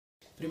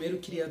Primeiro,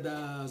 eu queria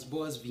dar as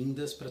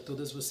boas-vindas para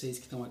todas vocês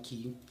que estão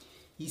aqui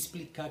e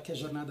explicar que a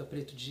Jornada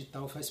Preto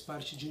Digital faz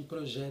parte de um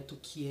projeto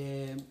que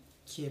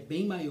é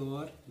bem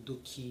maior do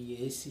que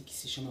esse, que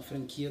se chama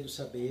Franquia do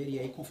Saber. E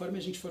aí, conforme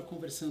a gente for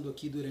conversando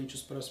aqui durante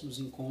os próximos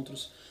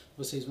encontros,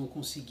 vocês vão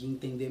conseguir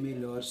entender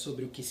melhor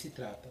sobre o que se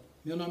trata.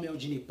 Meu nome é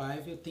Aldini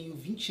Paiva, eu tenho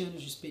 20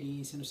 anos de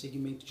experiência no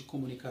segmento de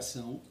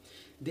comunicação.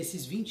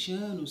 Desses 20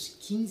 anos,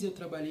 15 eu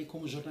trabalhei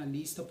como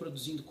jornalista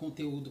produzindo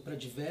conteúdo para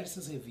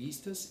diversas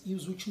revistas e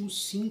os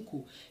últimos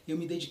 5 eu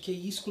me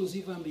dediquei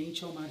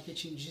exclusivamente ao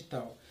marketing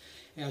digital.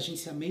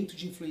 Agenciamento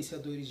de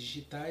influenciadores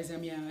digitais é a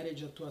minha área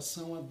de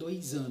atuação há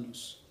 2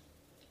 anos.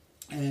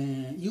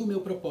 E o meu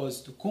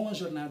propósito com a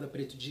Jornada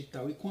Preto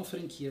Digital e com a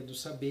Franquia do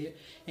Saber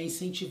é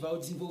incentivar o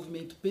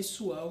desenvolvimento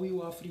pessoal e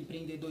o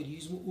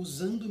afroempreendedorismo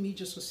usando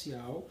mídia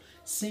social,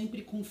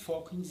 sempre com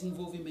foco em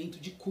desenvolvimento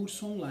de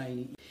curso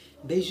online.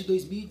 Desde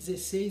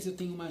 2016 eu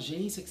tenho uma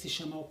agência que se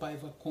chama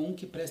Alpaivacom,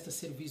 que presta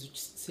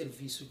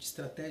serviço de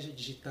estratégia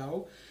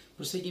digital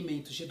para os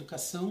segmentos de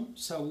educação,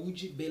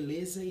 saúde,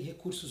 beleza e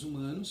recursos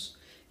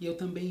humanos. E eu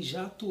também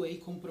já atuei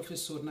como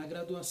professor na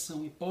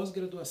graduação e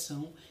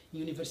pós-graduação em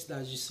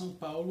universidades de São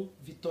Paulo,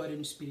 Vitória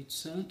no Espírito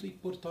Santo e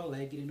Porto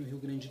Alegre no Rio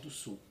Grande do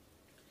Sul.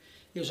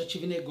 Eu já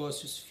tive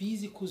negócios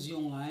físicos e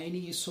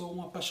online e sou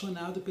um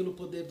apaixonado pelo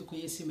poder do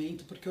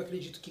conhecimento, porque eu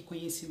acredito que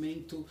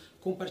conhecimento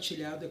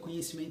compartilhado é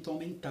conhecimento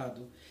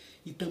aumentado.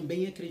 E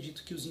também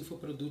acredito que os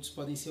infoprodutos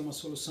podem ser uma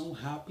solução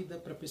rápida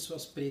para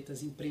pessoas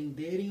pretas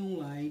empreenderem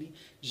online,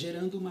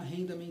 gerando uma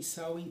renda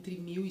mensal entre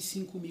R$1.000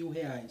 e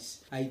R$5.000.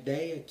 A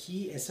ideia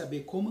aqui é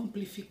saber como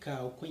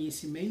amplificar o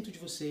conhecimento de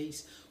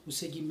vocês, o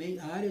segmento,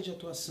 a área de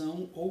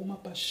atuação, ou uma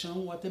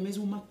paixão, ou até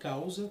mesmo uma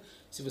causa,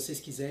 se vocês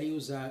quiserem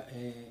usar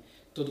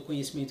todo o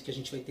conhecimento que a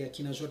gente vai ter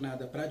aqui na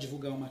jornada para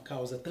divulgar uma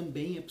causa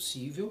também é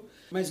possível.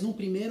 Mas num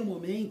primeiro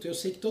momento, eu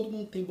sei que todo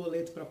mundo tem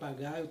boleto para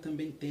pagar, eu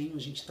também tenho, a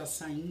gente está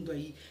saindo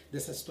aí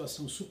dessa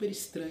situação super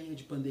estranha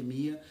de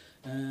pandemia,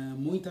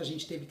 muita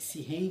gente teve que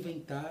se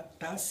reinventar,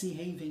 está se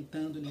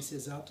reinventando nesse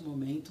exato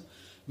momento,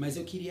 mas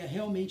eu queria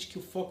realmente que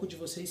o foco de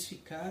vocês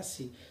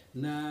ficasse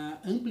na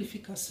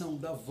amplificação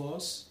da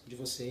voz de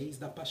vocês,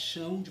 da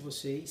paixão de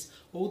vocês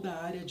ou da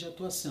área de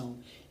atuação.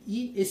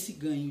 E esse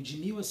ganho de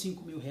R$1.000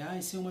 a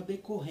R$5.000 é uma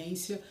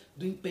decorrência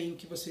do empenho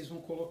que vocês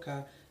vão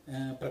colocar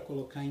para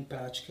colocar em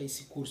prática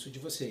esse curso de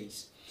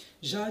vocês.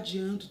 Já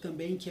adianto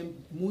também que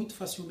muito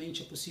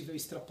facilmente é possível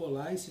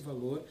extrapolar esse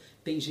valor.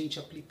 Tem gente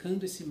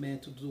aplicando esse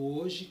método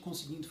hoje,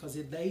 conseguindo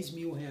fazer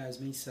R$10.000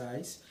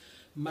 mensais,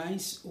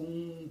 mas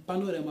um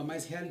panorama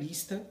mais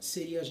realista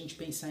seria a gente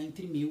pensar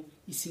entre R$1.000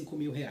 e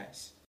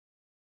R$5.000.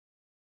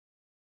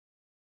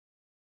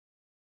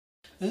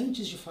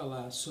 Antes de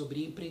falar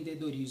sobre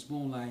empreendedorismo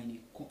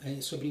online,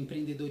 sobre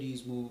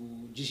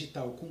empreendedorismo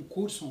digital com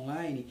curso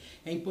online,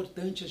 é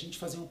importante a gente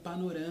fazer um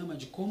panorama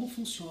de como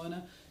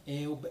funciona,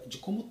 de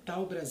como está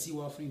o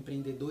Brasil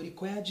afroempreendedor e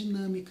qual é a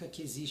dinâmica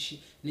que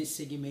existe nesse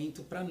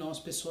segmento para nós,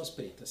 pessoas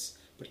pretas.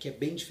 Porque é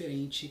bem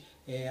diferente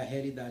a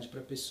realidade para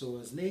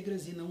pessoas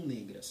negras e não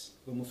negras.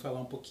 Vamos falar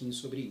um pouquinho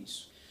sobre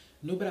isso.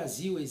 No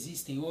Brasil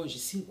existem hoje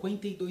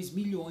 52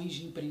 milhões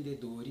de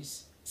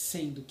empreendedores,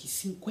 sendo que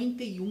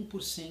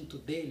 51%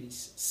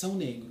 deles são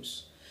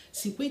negros.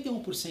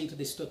 51%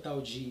 desse total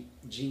de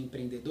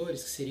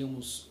empreendedores, que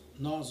seríamos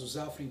nós, os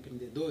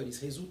afroempreendedores,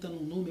 resulta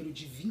num número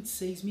de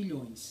 26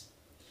 milhões.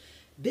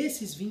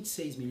 Desses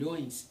 26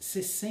 milhões,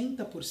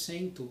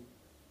 60%,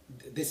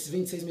 desses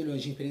 26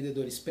 milhões de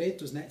empreendedores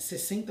pretos,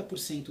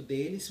 60%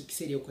 deles, o que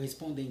seria o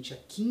correspondente a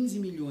 15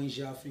 milhões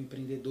de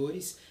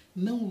afroempreendedores,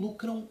 não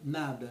lucram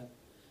nada.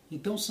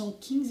 Então são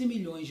 15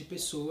 milhões de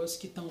pessoas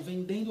que estão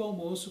vendendo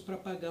almoço para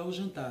pagar o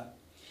jantar.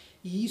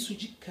 E isso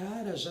de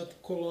cara já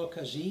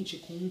coloca a gente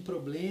com um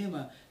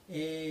problema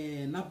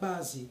na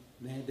base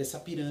dessa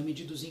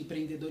pirâmide dos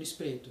empreendedores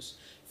pretos.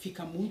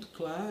 Fica muito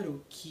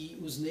claro que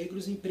os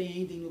negros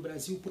empreendem no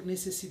Brasil por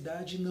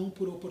necessidade e não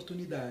por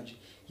oportunidade.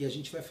 E a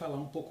gente vai falar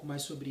um pouco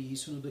mais sobre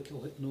isso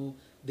no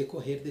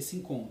decorrer desse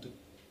encontro.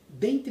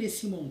 Dentre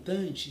esse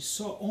montante,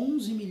 só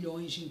 11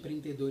 milhões de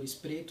empreendedores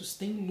pretos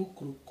têm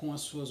lucro com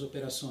as suas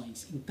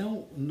operações.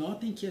 Então,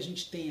 notem que a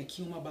gente tem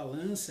aqui uma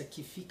balança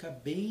que fica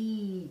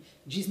bem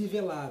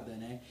desnivelada,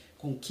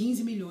 com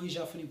 15 milhões de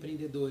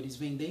afroempreendedores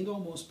vendendo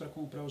almoço para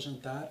comprar o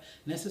jantar,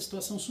 nessa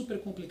situação super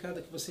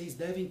complicada que vocês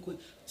devem,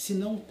 se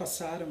não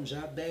passaram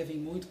já, devem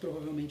muito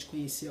provavelmente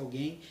conhecer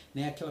alguém,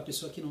 aquela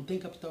pessoa que não tem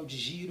capital de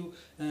giro,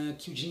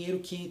 que o dinheiro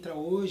que entra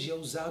hoje é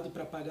usado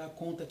para pagar a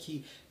conta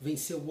que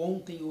venceu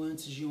ontem ou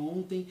antes de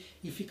ontem,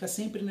 e fica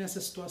sempre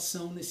nessa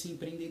situação, nesse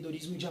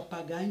empreendedorismo de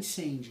apagar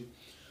incêndio.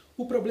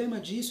 O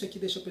problema disso é que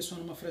deixa a pessoa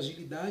numa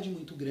fragilidade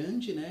muito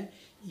grande,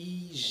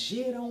 e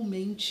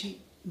geralmente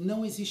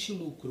não existe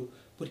lucro,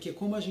 porque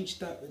como a gente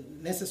está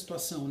nessa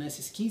situação,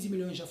 esses 15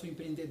 milhões de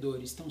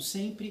afroempreendedores estão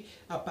sempre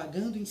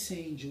apagando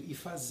incêndio e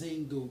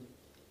fazendo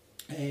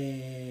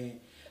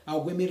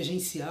algo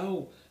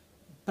emergencial,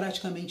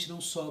 praticamente não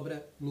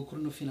sobra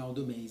lucro no final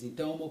do mês.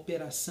 Então é uma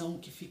operação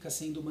que fica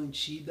sendo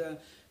mantida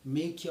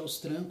meio que aos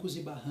trancos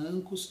e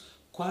barrancos,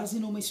 quase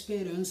numa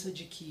esperança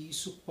de que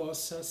isso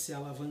possa ser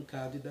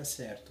alavancado e dar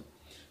certo.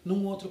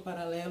 Num outro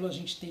paralelo, a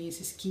gente tem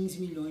esses 15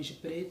 milhões de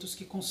pretos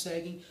que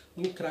conseguem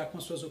lucrar com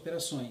as suas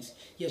operações.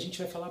 E a gente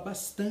vai falar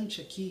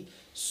bastante aqui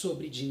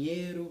sobre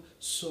dinheiro,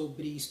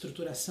 sobre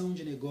estruturação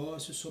de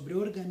negócio, sobre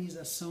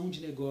organização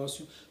de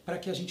negócio, para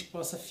que a gente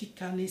possa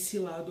ficar nesse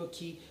lado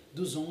aqui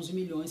dos 11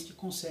 milhões que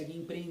conseguem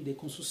empreender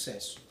com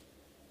sucesso.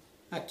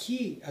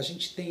 Aqui a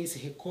gente tem esse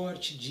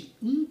recorte de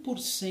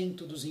 1%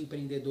 dos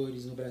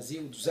empreendedores no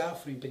Brasil, dos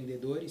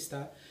afroempreendedores,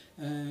 tá?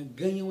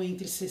 Ganham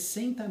entre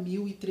 60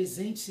 mil e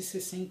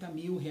 360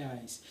 mil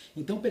reais.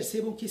 Então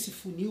percebam que esse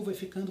funil vai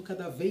ficando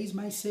cada vez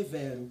mais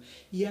severo.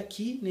 E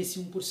aqui, nesse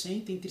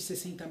 1%, entre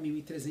 60 mil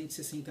e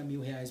 360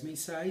 mil reais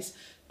mensais,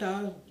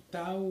 tá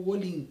o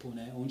Olimpo,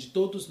 né? Onde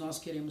todos nós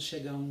queremos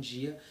chegar um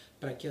dia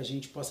para que a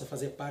gente possa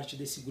fazer parte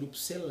desse grupo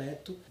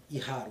seleto e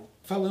raro.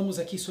 Falamos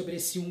aqui sobre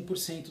esse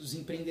 1% dos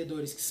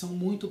empreendedores que são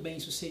muito bem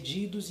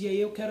sucedidos, e aí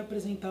eu quero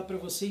apresentar para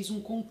vocês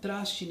um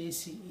contraste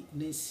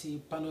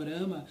nesse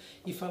panorama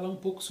e falar um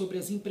pouco sobre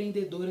as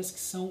empreendedoras que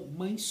são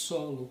mães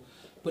solo.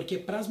 Porque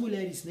para as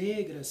mulheres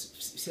negras,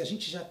 se a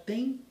gente já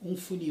tem um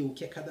funil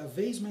que é cada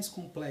vez mais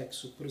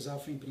complexo para os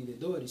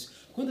afroempreendedores,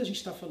 quando a gente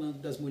está falando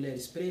das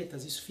mulheres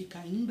pretas, isso fica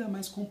ainda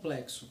mais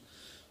complexo.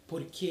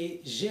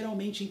 Porque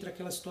geralmente entra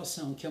aquela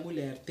situação que a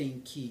mulher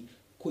tem que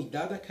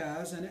cuidar da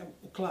casa, né?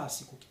 O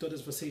clássico que todas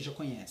vocês já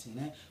conhecem,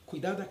 né?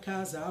 Cuidar da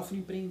casa,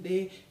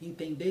 afroempreender,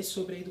 entender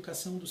sobre a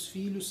educação dos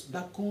filhos,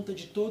 dar conta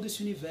de todo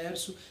esse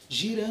universo,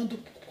 girando,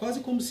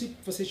 quase como se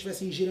vocês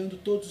estivessem girando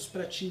todos os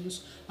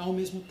pratinhos ao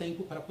mesmo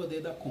tempo para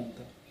poder dar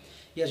conta.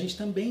 E a gente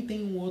também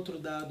tem um outro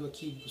dado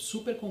aqui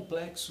super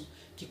complexo,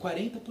 que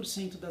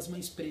 40% das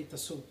mães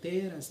pretas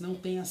solteiras não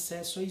têm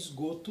acesso a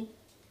esgoto.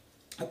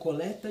 A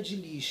coleta de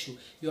lixo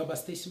e o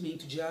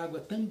abastecimento de água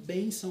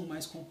também são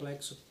mais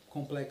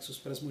complexos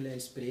para as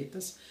mulheres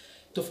pretas.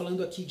 Estou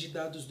falando aqui de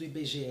dados do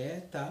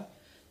IBGE, tá?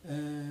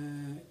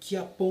 Que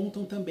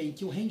apontam também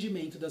que o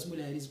rendimento das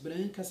mulheres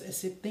brancas é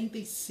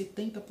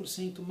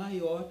 70%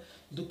 maior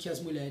do que as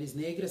mulheres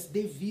negras,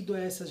 devido a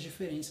essas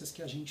diferenças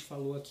que a gente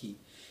falou aqui.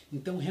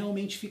 Então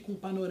realmente fica um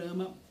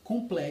panorama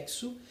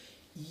complexo.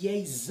 E é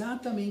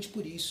exatamente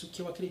por isso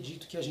que eu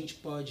acredito que a gente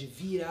pode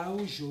virar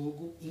o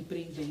jogo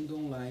empreendendo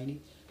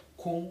online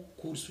com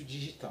curso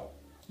digital.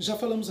 Já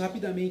falamos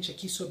rapidamente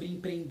aqui sobre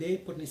empreender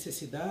por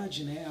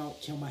necessidade, né,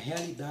 que é uma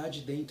realidade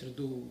dentro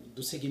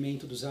do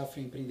segmento dos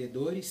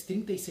afroempreendedores.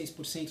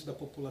 36% da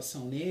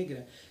população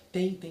negra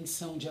tem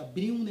intenção de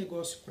abrir um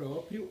negócio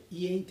próprio,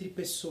 e entre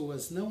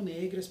pessoas não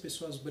negras,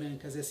 pessoas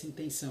brancas, essa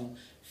intenção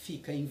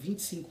fica em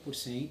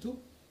 25%.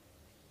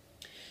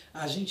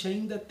 A gente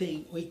ainda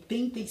tem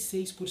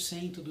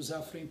 86% dos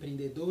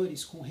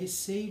afroempreendedores com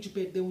receio de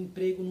perder o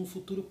emprego num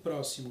futuro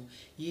próximo.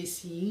 E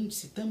esse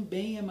índice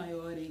também é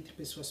maior entre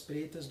pessoas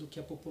pretas do que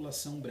a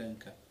população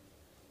branca.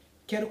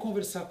 Quero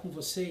conversar com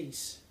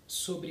vocês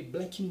sobre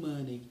Black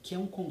Money, que é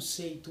um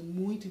conceito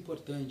muito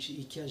importante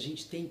e que a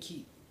gente tem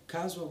que,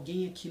 caso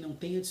alguém aqui não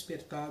tenha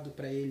despertado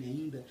para ele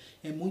ainda,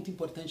 é muito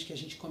importante que a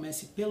gente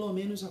comece pelo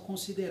menos a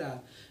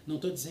considerar. Não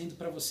estou dizendo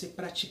para você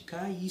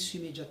praticar isso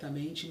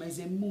imediatamente, mas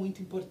é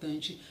muito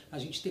importante a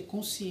gente ter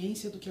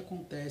consciência do que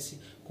acontece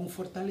com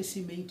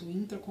fortalecimento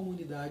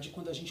intracomunidade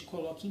quando a gente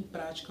coloca em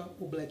prática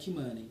o Black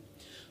Money.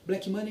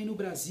 Black Money no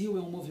Brasil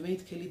é um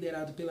movimento que é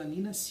liderado pela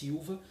Nina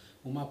Silva,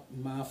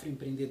 uma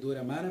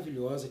afroempreendedora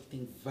maravilhosa que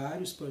tem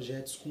vários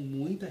projetos com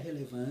muita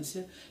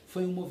relevância.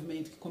 Foi um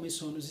movimento que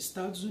começou nos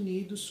Estados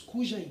Unidos,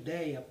 cuja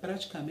ideia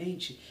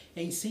praticamente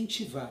é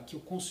incentivar que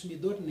o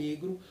consumidor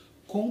negro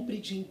compre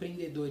de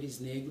empreendedores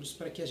negros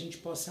para que a gente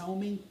possa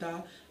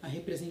aumentar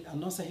a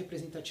nossa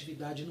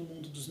representatividade no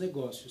mundo dos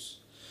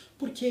negócios.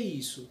 Por que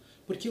isso?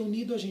 Porque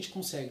unido a gente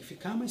consegue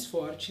ficar mais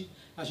forte,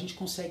 a gente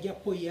consegue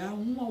apoiar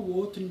um ao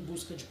outro em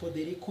busca de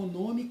poder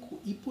econômico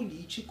e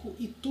político,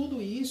 e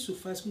tudo isso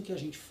faz com que a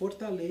gente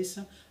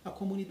fortaleça a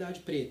comunidade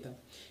preta.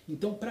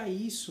 Então, para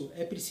isso,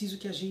 é preciso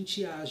que a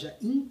gente haja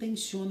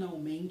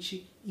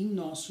intencionalmente em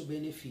nosso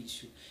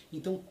benefício.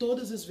 Então,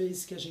 todas as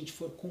vezes que a gente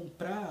for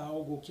comprar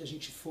algo, que a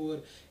gente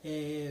for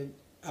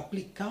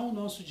aplicar o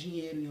nosso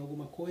dinheiro em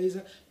alguma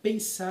coisa,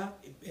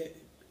 pensar...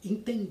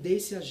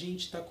 entender se a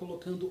gente está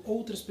colocando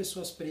outras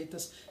pessoas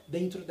pretas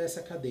dentro dessa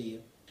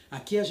cadeia.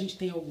 Aqui a gente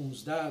tem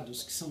alguns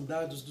dados, que são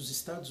dados dos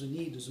Estados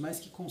Unidos, mas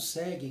que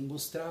conseguem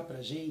mostrar para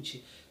a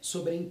gente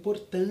sobre a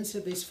importância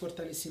desse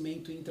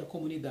fortalecimento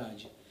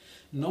intracomunidade.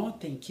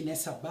 Notem que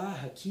nessa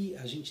barra aqui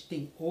a gente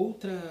tem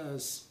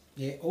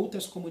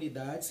outras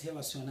comunidades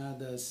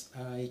relacionadas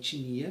à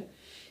etnia,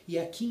 e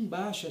aqui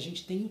embaixo a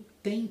gente tem o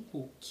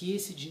tempo que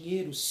esse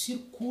dinheiro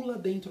circula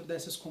dentro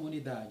dessas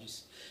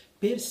comunidades.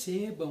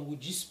 Percebam o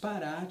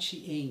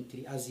disparate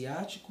entre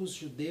asiáticos,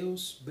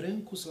 judeus,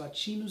 brancos,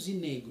 latinos e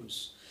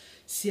negros.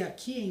 Se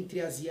aqui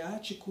entre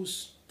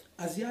asiáticos,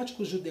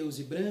 judeus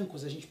e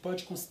brancos, a gente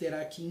pode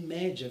considerar que em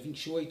média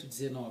 28,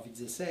 19,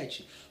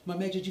 17, uma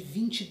média de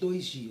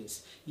 22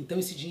 dias. Então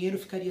esse dinheiro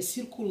ficaria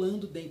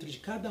circulando dentro de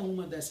cada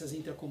uma dessas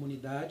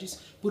intracomunidades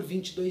por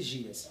 22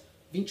 dias.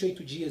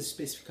 28 dias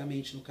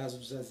especificamente no caso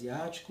dos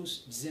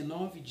asiáticos,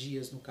 19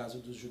 dias no caso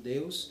dos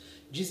judeus,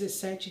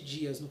 17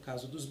 dias no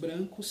caso dos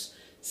brancos,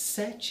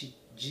 7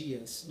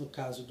 dias no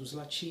caso dos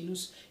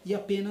latinos e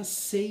apenas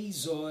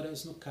 6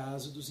 horas no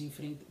caso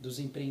dos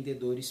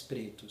empreendedores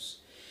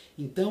pretos.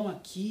 Então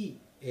aqui,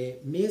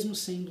 mesmo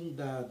sendo um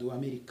dado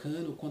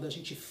americano, quando a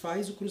gente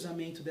faz o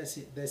cruzamento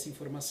dessa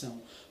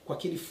informação com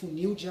aquele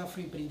funil de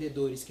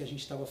afroempreendedores que a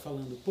gente estava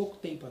falando pouco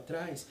tempo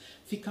atrás,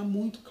 fica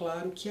muito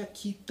claro que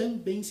aqui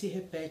também se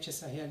repete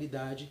essa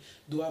realidade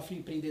do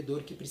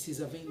afroempreendedor que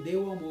precisa vender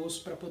o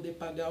almoço para poder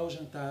pagar o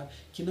jantar,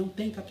 que não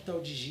tem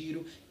capital de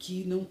giro,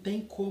 que não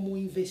tem como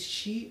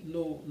investir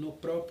no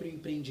próprio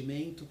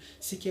empreendimento.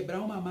 Se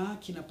quebrar uma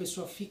máquina, a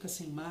pessoa fica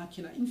sem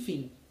máquina,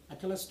 enfim,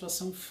 aquela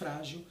situação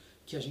frágil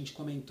que a gente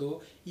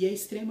comentou, e é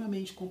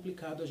extremamente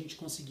complicado a gente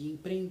conseguir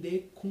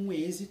empreender com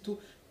êxito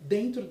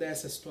dentro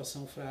dessa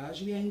situação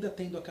frágil e ainda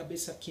tendo a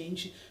cabeça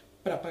quente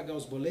para pagar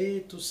os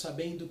boletos,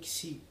 sabendo que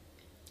se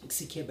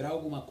quebrar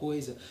alguma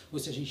coisa ou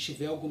se a gente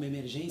tiver alguma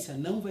emergência,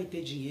 não vai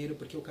ter dinheiro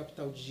porque o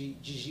capital de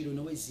giro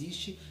não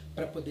existe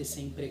para poder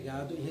ser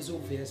empregado e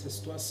resolver essa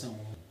situação.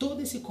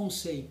 Todo esse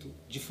conceito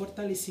de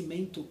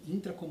fortalecimento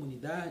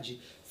intracomunidade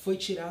foi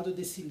tirado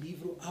desse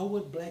livro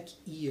Our Black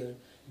Year,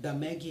 da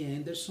Maggie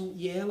Anderson,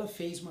 e ela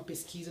fez uma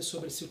pesquisa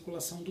sobre a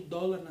circulação do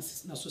dólar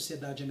na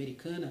sociedade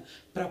americana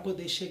para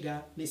poder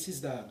chegar nesses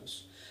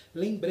dados.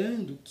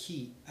 Lembrando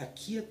que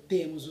aqui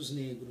temos os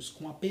negros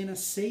com apenas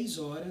 6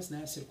 horas,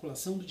 né, a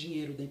circulação do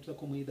dinheiro dentro da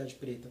comunidade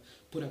preta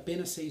por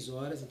apenas 6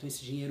 horas, então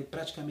esse dinheiro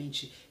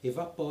praticamente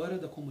evapora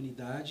da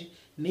comunidade,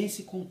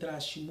 nesse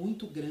contraste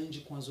muito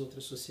grande com as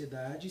outras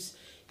sociedades.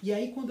 E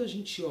aí quando a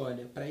gente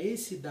olha para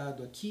esse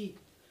dado aqui,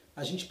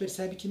 a gente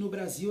percebe que no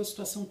Brasil a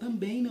situação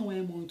também não é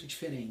muito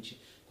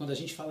diferente. Quando a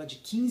gente fala de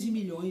 15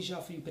 milhões de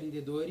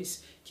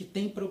afroempreendedores que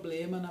têm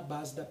problema na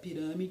base da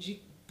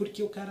pirâmide,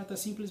 porque o cara está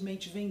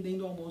simplesmente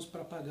vendendo almoço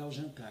para pagar o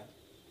jantar.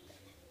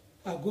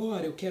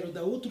 Agora eu quero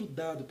dar outro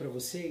dado para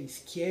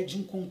vocês, que é de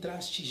um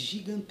contraste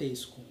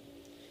gigantesco,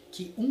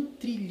 que 1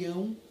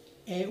 trilhão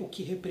é o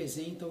que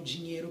representa o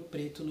dinheiro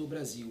preto no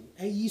Brasil.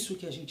 É isso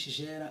que a gente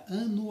gera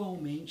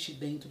anualmente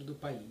dentro do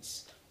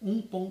país.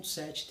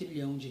 1,7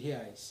 trilhão de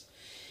reais.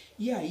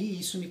 E aí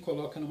isso me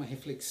coloca numa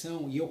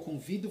reflexão, e eu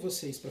convido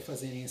vocês para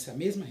fazerem essa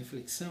mesma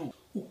reflexão,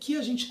 o que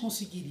a gente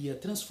conseguiria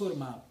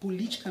transformar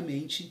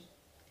politicamente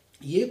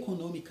e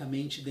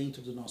economicamente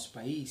dentro do nosso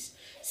país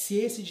se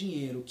esse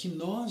dinheiro que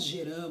nós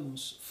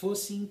geramos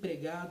fosse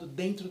empregado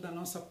dentro da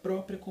nossa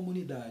própria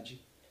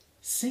comunidade.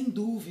 Sem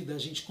dúvida a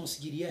gente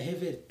conseguiria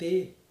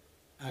reverter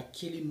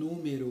aquele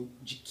número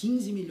de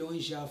 15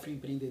 milhões de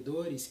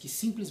afroempreendedores que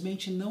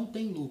simplesmente não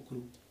têm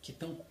lucro, que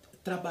estão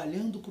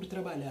trabalhando por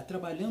trabalhar,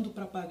 trabalhando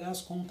para pagar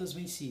as contas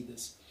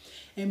vencidas.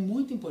 É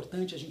muito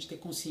importante a gente ter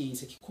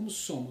consciência que, como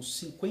somos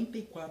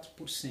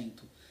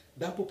 54%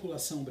 da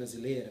população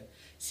brasileira,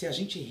 se a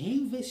gente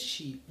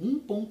reinvestir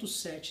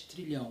 1,7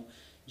 trilhão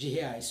de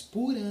reais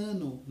por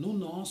ano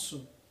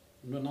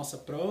na nossa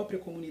própria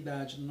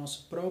comunidade, no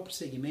nosso próprio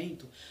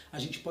segmento, a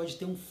gente pode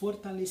ter um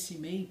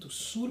fortalecimento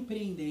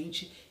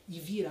surpreendente e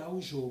virar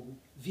o jogo,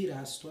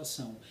 virar a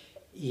situação.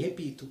 E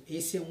repito,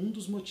 esse é um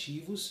dos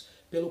motivos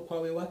pelo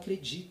qual eu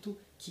acredito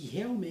que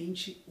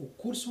realmente o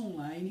curso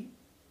online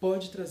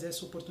pode trazer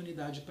essa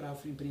oportunidade para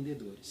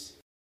afroempreendedores.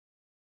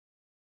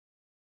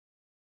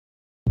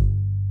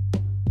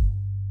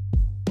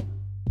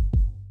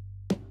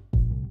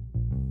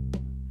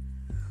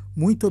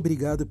 Muito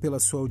obrigado pela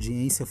sua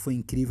audiência, foi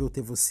incrível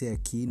ter você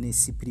aqui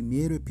nesse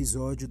primeiro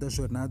episódio da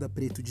Jornada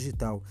Preto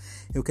Digital.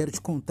 Eu quero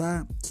te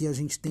contar que a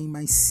gente tem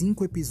mais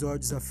 5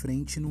 episódios à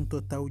frente, num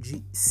total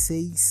de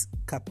 6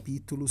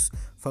 capítulos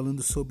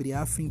falando sobre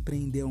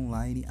afroempreender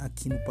online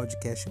aqui no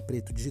podcast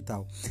Preto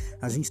Digital.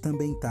 A gente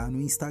também está no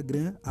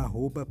Instagram,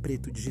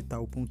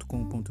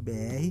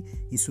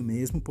 @pretodigital.com.br, isso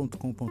mesmo,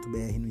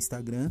 .com.br no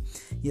Instagram,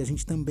 e a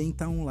gente também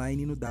está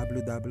online no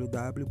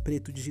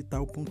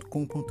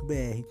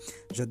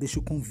www.pretodigital.com.br. Já deixo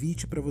o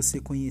convite para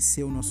você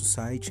conhecer o nosso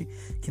site,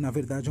 que na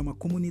verdade é uma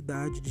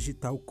comunidade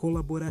digital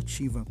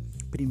colaborativa,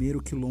 primeiro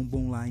quilombo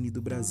online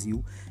do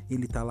Brasil.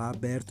 Ele está lá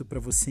aberto para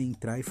você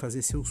entrar e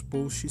fazer seus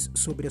posts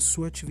sobre a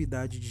sua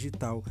atividade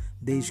digital,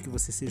 desde que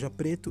você seja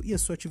preto e a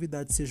sua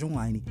atividade seja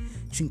online.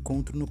 Te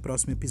encontro no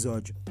próximo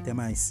episódio. Até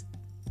mais!